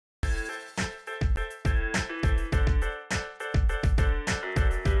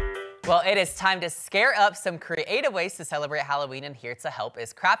Well, it is time to scare up some creative ways to celebrate Halloween, and here to help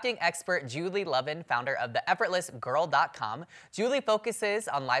is crafting expert Julie Lovin, founder of theeffortlessgirl.com. Julie focuses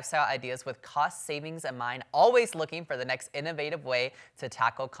on lifestyle ideas with cost savings in mind, always looking for the next innovative way to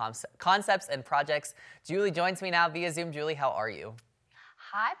tackle concepts and projects. Julie joins me now via Zoom. Julie, how are you?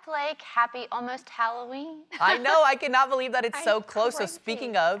 Hi, Blake. Happy almost Halloween. I know, I cannot believe that it's so close. So Crazy.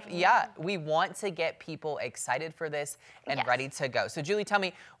 speaking of, yeah, we want to get people excited for this and Yes. ready to go. So Julie, tell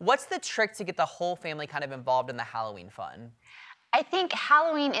me, what's the trick to get the whole family kind of involved in the Halloween fun? I think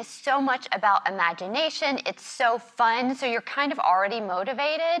Halloween is so much about imagination. It's so fun. So you're kind of already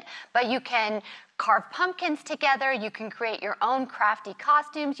motivated, but you can carve pumpkins together. You can create your own crafty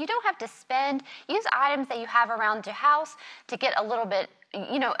costumes. You don't have to spend. Use items that you have around your house to get a little bit,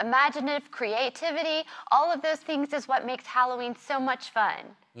 imaginative creativity. All of those things is what makes Halloween so much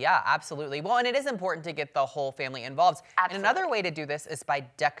fun. Yeah, absolutely. Well, and it is important to get the whole family involved. Absolutely. And another way to do this is by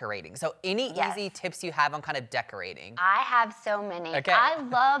decorating. So any Yes. easy tips you have on kind of decorating? I have so many. Okay. I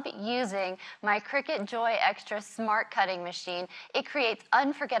love using my Cricut Joy Extra Smart Cutting Machine. It creates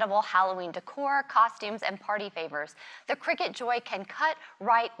unforgettable Halloween decor, costumes, and party favors. The Cricut Joy can cut,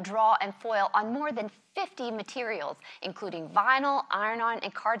 write, draw, and foil on more than 50 materials, including vinyl, iron-on,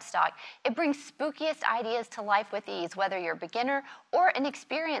 and cardstock. It brings spookiest ideas to life with ease, whether you're a beginner or an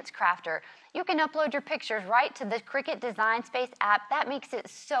experienced crafter. You can upload your pictures right to the Cricut Design Space app. That makes it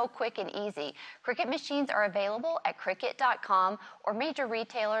so quick and easy. Cricut machines are available at Cricut.com or major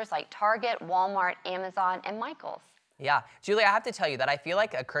retailers like Target, Walmart, Amazon, and Michaels. Yeah, Julie, I have to tell you that I feel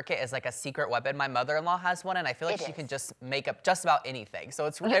like a Cricut is like a secret weapon. My mother-in-law has one, and I feel like she can just make up just about anything. So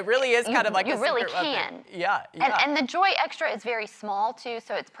it really is kind of like a secret really weapon. can. Yeah, yeah. And the Joy Extra is very small too,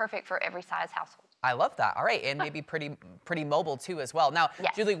 so it's perfect for every size household. I love that. All right, and maybe pretty mobile too as well. Now,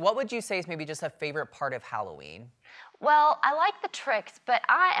 Yes. Julie, what would you say is maybe just a favorite part of Halloween? Well, I like the tricks, but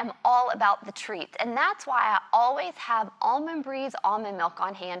I am all about the treats, and that's why I always have Almond Breeze almond milk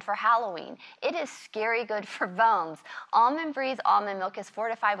on hand for Halloween. It is scary good for bones. Almond Breeze almond milk is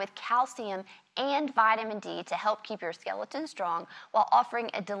fortified with calcium and vitamin D to help keep your skeleton strong while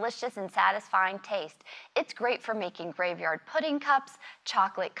offering a delicious and satisfying taste. It's great for making graveyard pudding cups,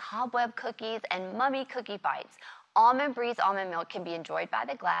 chocolate cobweb cookies, and mummy cookie bites. Almond Breeze almond milk can be enjoyed by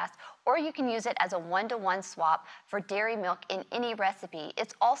the glass, or you can use it as a one-to-one swap for dairy milk in any recipe.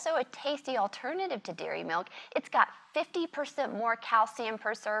 It's also a tasty alternative to dairy milk. It's got 50% more calcium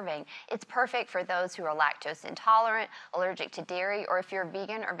per serving. It's perfect for those who are lactose intolerant, allergic to dairy, or if you're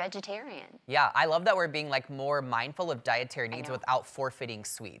vegan or vegetarian. Yeah, I love that we're being like more mindful of dietary needs know. without forfeiting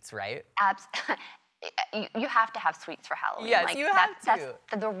sweets, right? You have to have sweets for Halloween. Yes, you have to.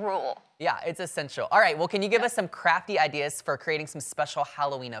 That's the rule. Yeah, it's essential. All right, well, can you give us some crafty ideas for creating some special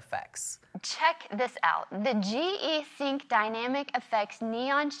Halloween effects? Check this out. The GE Sync Dynamic Effects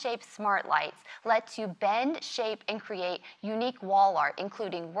neon-shaped smart lights lets you bend, shape, and create unique wall art,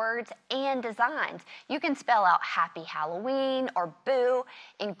 including words and designs. You can spell out Happy Halloween or Boo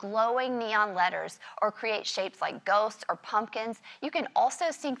in glowing neon letters, or create shapes like ghosts or pumpkins. You can also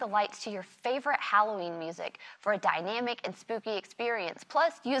sync the lights to your favorite Halloween music for a dynamic and spooky experience.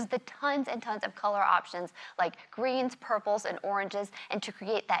 Plus, use the tons and tons of color options like greens, purples, and oranges, and to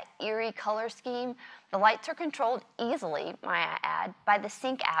create that eerie color scheme. The lights are controlled easily, might I add, by the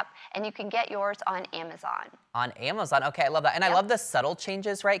Sync app, and you can get yours on Amazon. On Amazon, okay, I love that. And I love the subtle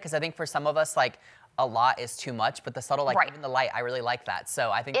changes, right? Because I think for some of us, like, a lot is too much, but the subtle, like even the light, I really like that.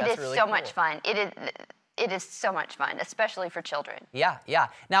 So I think that's really cool. It is so much fun. It is so much fun, especially for children. Yeah, yeah.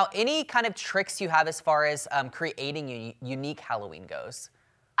 Now, any kind of tricks you have as far as creating unique Halloween goes?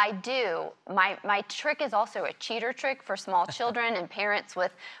 I do. My trick is also a cheater trick for small children and parents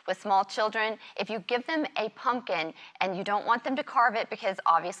with small children. If you give them a pumpkin and you don't want them to carve it because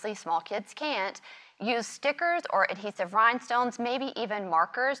obviously small kids can't, use stickers or adhesive rhinestones, maybe even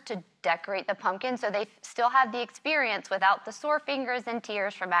markers to decorate the pumpkin so they still have the experience without the sore fingers and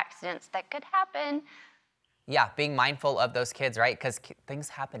tears from accidents that could happen. Yeah, being mindful of those kids, right? Because things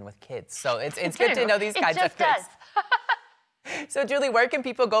happen with kids. So it's good to know these kinds of tricks. It just does. So, Julie, where can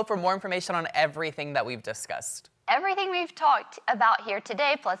people go for more information on everything that we've discussed? Everything we've talked about here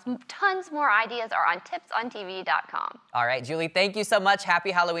today, plus tons more ideas, are on tipsontv.com. All right, Julie, thank you so much.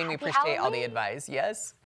 Happy Halloween. We appreciate all the Halloween. advice. Yes.